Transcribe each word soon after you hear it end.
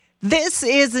This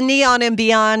is Neon and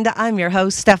Beyond. I'm your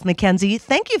host, Steph McKenzie.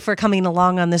 Thank you for coming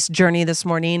along on this journey this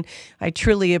morning. I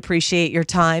truly appreciate your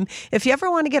time. If you ever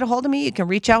want to get a hold of me, you can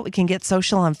reach out. We can get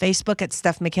social on Facebook at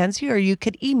Steph McKenzie, or you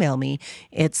could email me.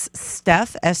 It's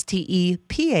Steph,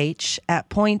 STEPH, at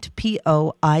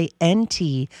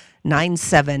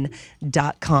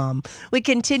PointPoint97.com. We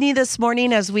continue this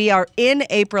morning as we are in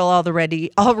April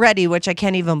already, which I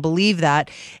can't even believe that.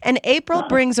 And April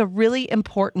brings a really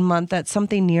important month that's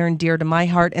something near and dear to my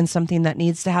heart and something that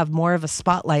needs to have more of a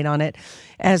spotlight on it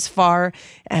as far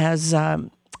as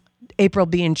April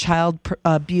being Child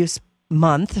Abuse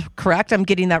Month, correct? I'm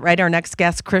getting that right. Our next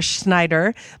guest, Chris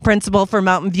Schneider, principal for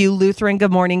Mountain View Lutheran.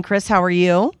 Good morning, Chris. How are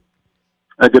you?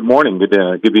 Good morning. Good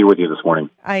to be with you this morning.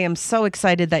 I am so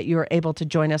excited that you are able to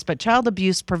join us. But Child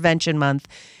Abuse Prevention Month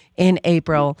in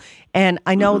April. And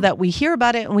I know that we hear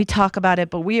about it and we talk about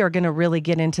it, but we are going to really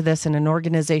get into this in an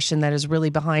organization that is really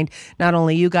behind not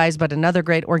only you guys, but another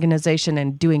great organization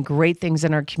and doing great things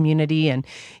in our community. And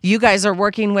you guys are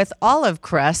working with Olive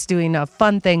Crest, doing a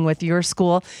fun thing with your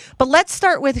school. But let's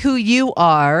start with who you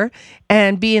are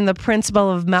and being the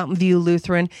principal of Mountain View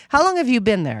Lutheran. How long have you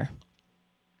been there?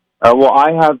 Well,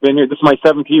 I have been here. This is my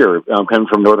 7th year. I'm coming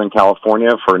from Northern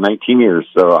California for 19 years,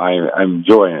 so I'm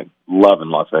enjoying it, loving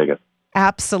Las Vegas.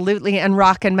 Absolutely, and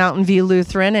rocking Mountain View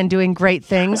Lutheran and doing great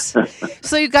things.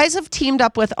 So you guys have teamed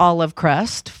up with Olive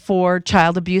Crest for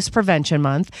Child Abuse Prevention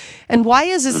Month. And why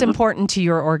is this important to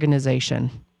your organization?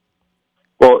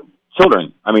 Well,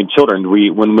 children. Children.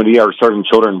 When we are serving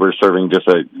children, we're serving just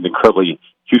an incredibly,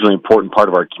 hugely important part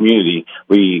of our community.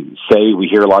 We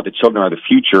hear a lot that children are the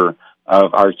future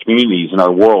of our communities and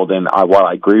our world, and while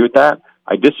I agree with that,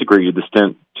 I disagree to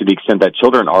the extent that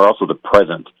children are also the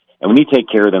present, and we need to take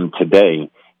care of them today.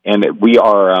 And we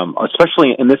are,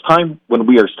 especially in this time when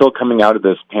we are still coming out of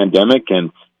this pandemic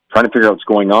and trying to figure out what's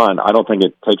going on, I don't think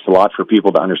it takes a lot for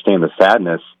people to understand the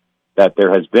sadness that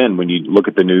there has been when you look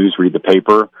at the news, read the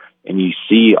paper, and you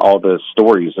see all the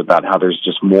stories about how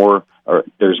there's more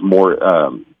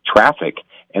traffic,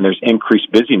 and there's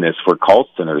increased busyness for call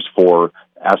centers for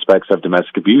aspects of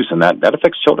domestic abuse, and that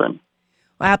affects children.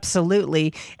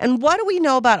 Absolutely. And what do we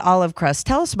know about Olive Crest?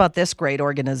 Tell us about this great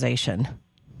organization.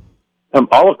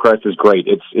 Olive Crest is great.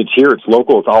 It's here. It's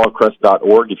local. It's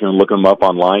olivecrest.org if you want to look them up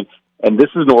online. And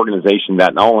this is an organization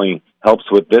that not only helps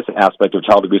with this aspect of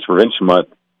Child Abuse Prevention Month,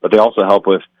 but they also help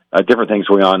with different things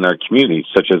going on in our community,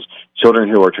 such as children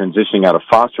who are transitioning out of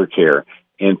foster care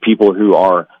and people who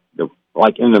are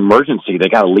like in an emergency, they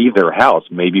got to leave their house,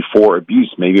 maybe for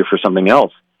abuse, maybe for something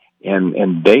else.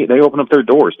 And they open up their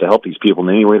doors to help these people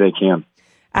in any way they can.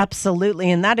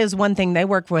 Absolutely. And that is one thing they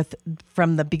work with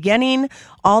from the beginning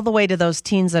all the way to those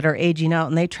teens that are aging out,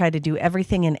 and they try to do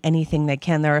everything and anything they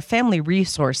can. They're a family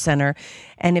resource center.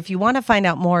 And if you want to find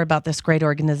out more about this great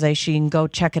organization, you can go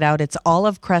check it out. It's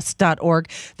olivecrest.org.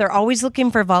 They're always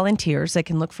looking for volunteers. They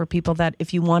can look for people that,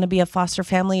 if you want to be a foster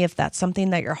family, if that's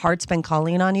something that your heart's been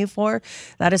calling on you for,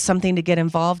 that is something to get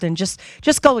involved in. Just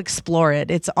go explore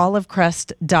it. It's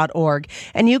olivecrest.org.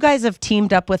 And you guys have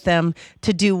teamed up with them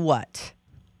to do what?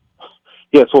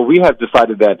 Yes, well, we have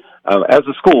decided that as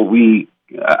a school, we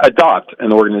adopt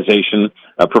an organization,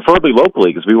 preferably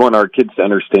locally, because we want our kids to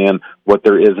understand what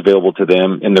there is available to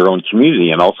them in their own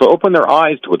community, and also open their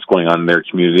eyes to what's going on in their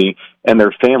community and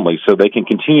their families, so they can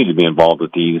continue to be involved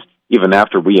with these even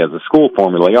after we as a school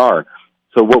formally are.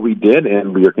 So what we did,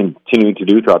 and we are continuing to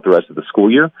do throughout the rest of the school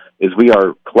year, is we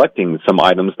are collecting some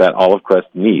items that Olive Crest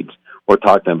needs. We're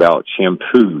talking about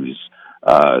shampoos,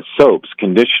 soaps,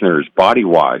 conditioners, body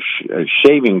wash,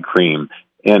 shaving cream,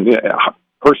 and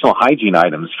personal hygiene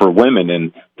items for women,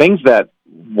 and things that,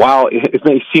 while it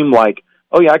may seem like,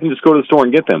 oh yeah, I can just go to the store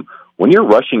and get them, when you're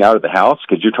rushing out of the house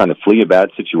because you're trying to flee a bad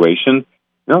situation,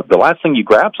 the last thing you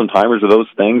grab sometimes are those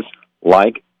things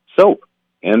like soap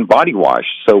and body wash.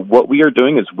 So what we are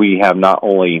doing is we have not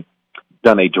only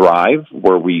done a drive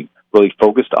where we really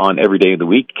focused on every day of the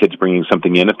week, kids bringing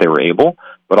something in if they were able,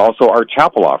 but also our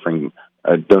chapel offering.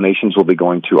 Donations will be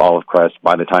going to Olive Crest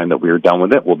by the time that we are done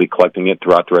with it. We'll be collecting it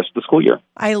throughout the rest of the school year.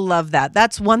 I love that.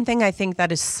 That's one thing I think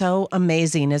that is so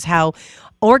amazing, is how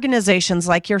organizations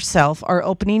like yourself are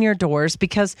opening your doors,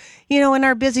 because, in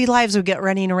our busy lives, we get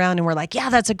running around and we're like,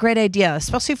 yeah, that's a great idea,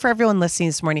 especially for everyone listening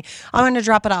this morning. I want to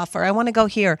drop it off, or I want to go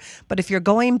here. But if you're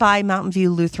going by Mountain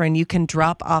View Lutheran, you can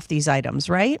drop off these items,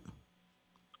 right?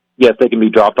 Yes, they can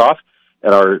be dropped off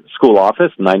at our school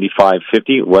office,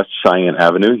 9550 West Cheyenne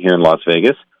Avenue here in Las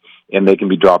Vegas, and they can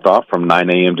be dropped off from 9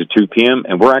 a.m. to 2 p.m.,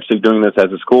 and we're actually doing this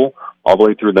as a school all the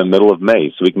way through the middle of May,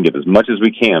 so we can get as much as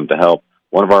we can to help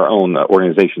one of our own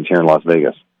organizations here in Las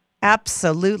Vegas.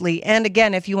 Absolutely. And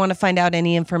again, if you want to find out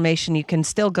any information, you can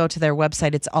still go to their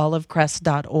website. It's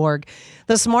olivecrest.org.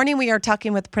 This morning, we are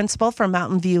talking with principal from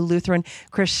Mountain View Lutheran,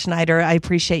 Chris Schneider. I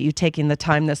appreciate you taking the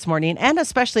time this morning, and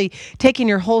especially taking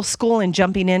your whole school and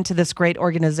jumping into this great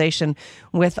organization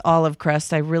with Olive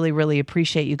Crest. I really, really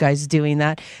appreciate you guys doing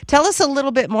that. Tell us a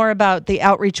little bit more about the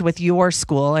outreach with your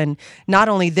school, and not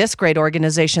only this great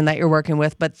organization that you're working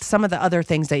with, but some of the other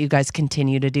things that you guys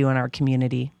continue to do in our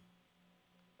community.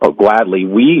 Oh, gladly.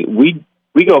 We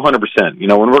go 100%. You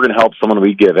know, when we're going to help someone,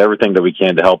 we give everything that we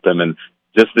can to help them. And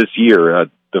just this year,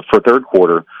 for third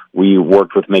quarter, we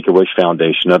worked with Make-A-Wish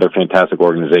Foundation, another fantastic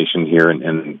organization here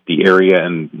in the area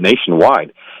and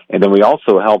nationwide. And then we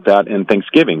also helped out in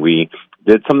Thanksgiving. We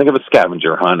did something of a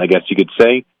scavenger hunt, I guess you could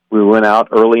say. We went out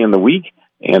early in the week,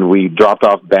 and we dropped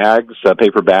off bags,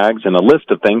 paper bags, and a list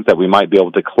of things that we might be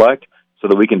able to collect, so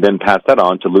that we can then pass that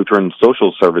on to Lutheran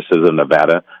Social Services of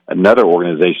Nevada, another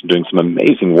organization doing some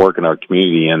amazing work in our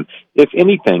community. And if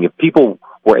anything, if people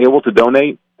were able to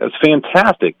donate, that's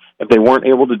fantastic. If they weren't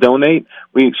able to donate,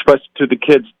 we expressed to the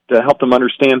kids to help them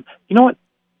understand, you know what,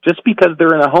 just because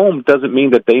they're in a home doesn't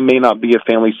mean that they may not be a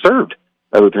family served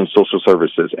by Lutheran Social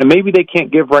Services. And maybe they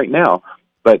can't give right now,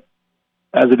 but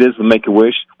as it is with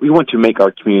Make-A-Wish, we want to make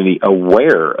our community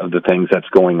aware of the things that's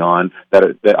going on,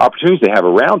 the opportunities they have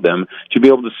around them to be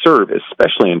able to serve,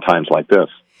 especially in times like this.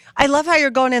 I love how you're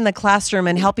going in the classroom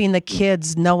and helping the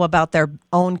kids know about their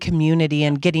own community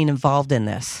and getting involved in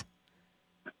this.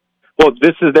 Well,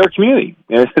 this is their community.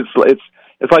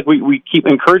 It's like we keep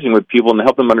encouraging with people and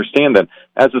help them understand that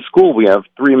as a school, we have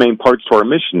three main parts to our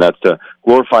mission. That's to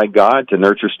glorify God, to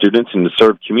nurture students, and to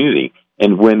serve community.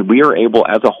 And when we are able,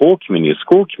 as a whole community, a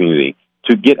school community,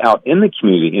 to get out in the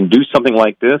community and do something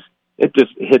like this, it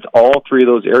just hits all three of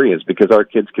those areas, because our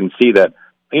kids can see that,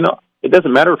 you know, it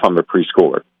doesn't matter if I'm a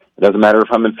preschooler. It doesn't matter if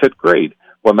I'm in fifth grade.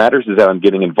 What matters is that I'm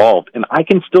getting involved, and I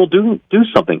can still do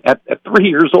something. At 3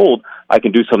 years old, I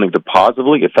can do something to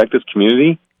positively affect this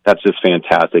community. That's just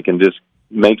fantastic, and just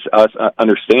makes us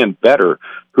understand better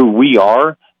who we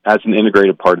are as an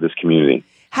integrated part of this community.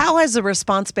 How has the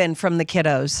response been from the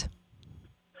kiddos?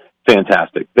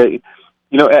 Fantastic. They,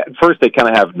 you know, at first they kind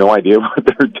of have no idea what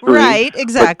they're doing. Right,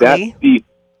 exactly.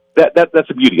 That's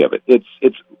the beauty of it.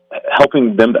 It's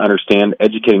helping them to understand,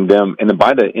 educating them, and then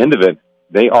by the end of it,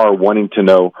 they are wanting to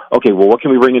know, okay, well, what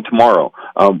can we bring in tomorrow?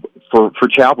 For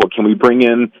chapel, can we bring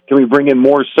in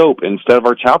more soap instead of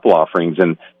our chapel offerings?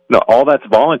 And you know, all that's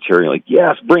voluntary. Like,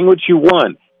 yes, bring what you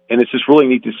want. And it's just really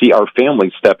neat to see our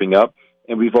families stepping up,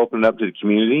 and we've opened up to the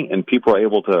community, and people are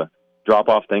able to drop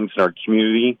off things in our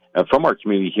community, from our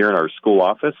community here in our school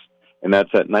office, and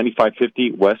that's at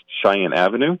 9550 West Cheyenne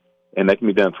Avenue, and that can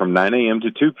be done from 9 a.m.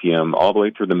 to 2 p.m. all the way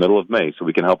through the middle of May, so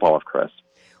we can help Olive Crest.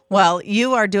 Well,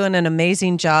 you are doing an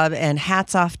amazing job, and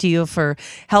hats off to you for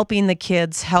helping the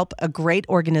kids help a great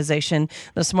organization.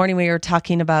 This morning we were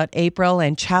talking about April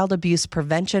and Child Abuse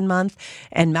Prevention Month,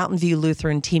 and Mountain View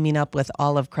Lutheran teaming up with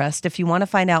Olive Crest. If you want to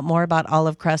find out more about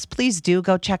Olive Crest, please do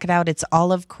go check it out. It's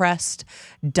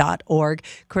olivecrest.org.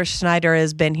 Chris Schneider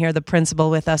has been here, the principal,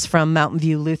 with us from Mountain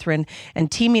View Lutheran, and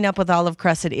teaming up with Olive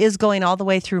Crest. It is going all the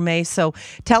way through May, so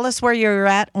tell us where you're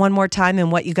at one more time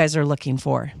and what you guys are looking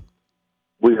for.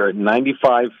 We are at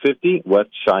 9550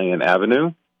 West Cheyenne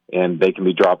Avenue, and they can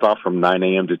be dropped off from 9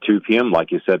 a.m. to 2 p.m.,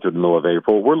 like you said, through the middle of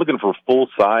April. We're looking for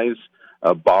full-size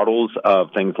bottles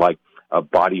of things like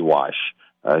body wash,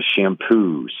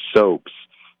 shampoo, soaps.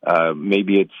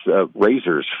 Maybe it's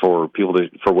razors for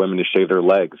women to shave their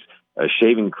legs,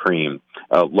 shaving cream,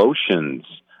 lotions,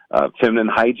 feminine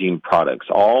hygiene products.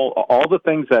 All the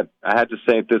things that, I had to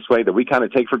say it this way, that we kind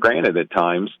of take for granted at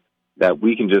times, that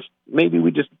we can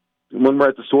when we're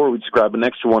at the store, we just grab an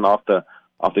extra one off the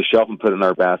shelf and put it in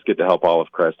our basket to help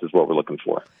Olive Crest is what we're looking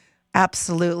for.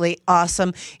 Absolutely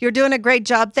awesome. You're doing a great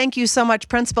job. Thank you so much,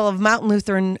 Principal of Mountain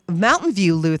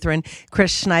View Lutheran,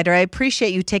 Chris Schneider. I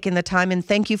appreciate you taking the time, and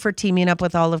thank you for teaming up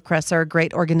with Olive Crest. They're a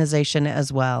great organization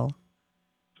as well.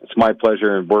 It's my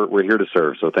pleasure, and we're here to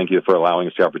serve. So thank you for allowing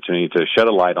us the opportunity to shed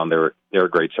a light on their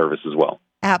great service as well.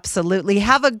 Absolutely.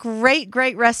 Have a great,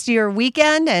 great rest of your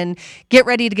weekend, and get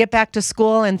ready to get back to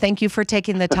school. And thank you for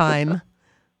taking the time.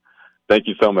 Thank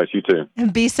you so much. You too.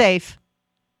 And be safe.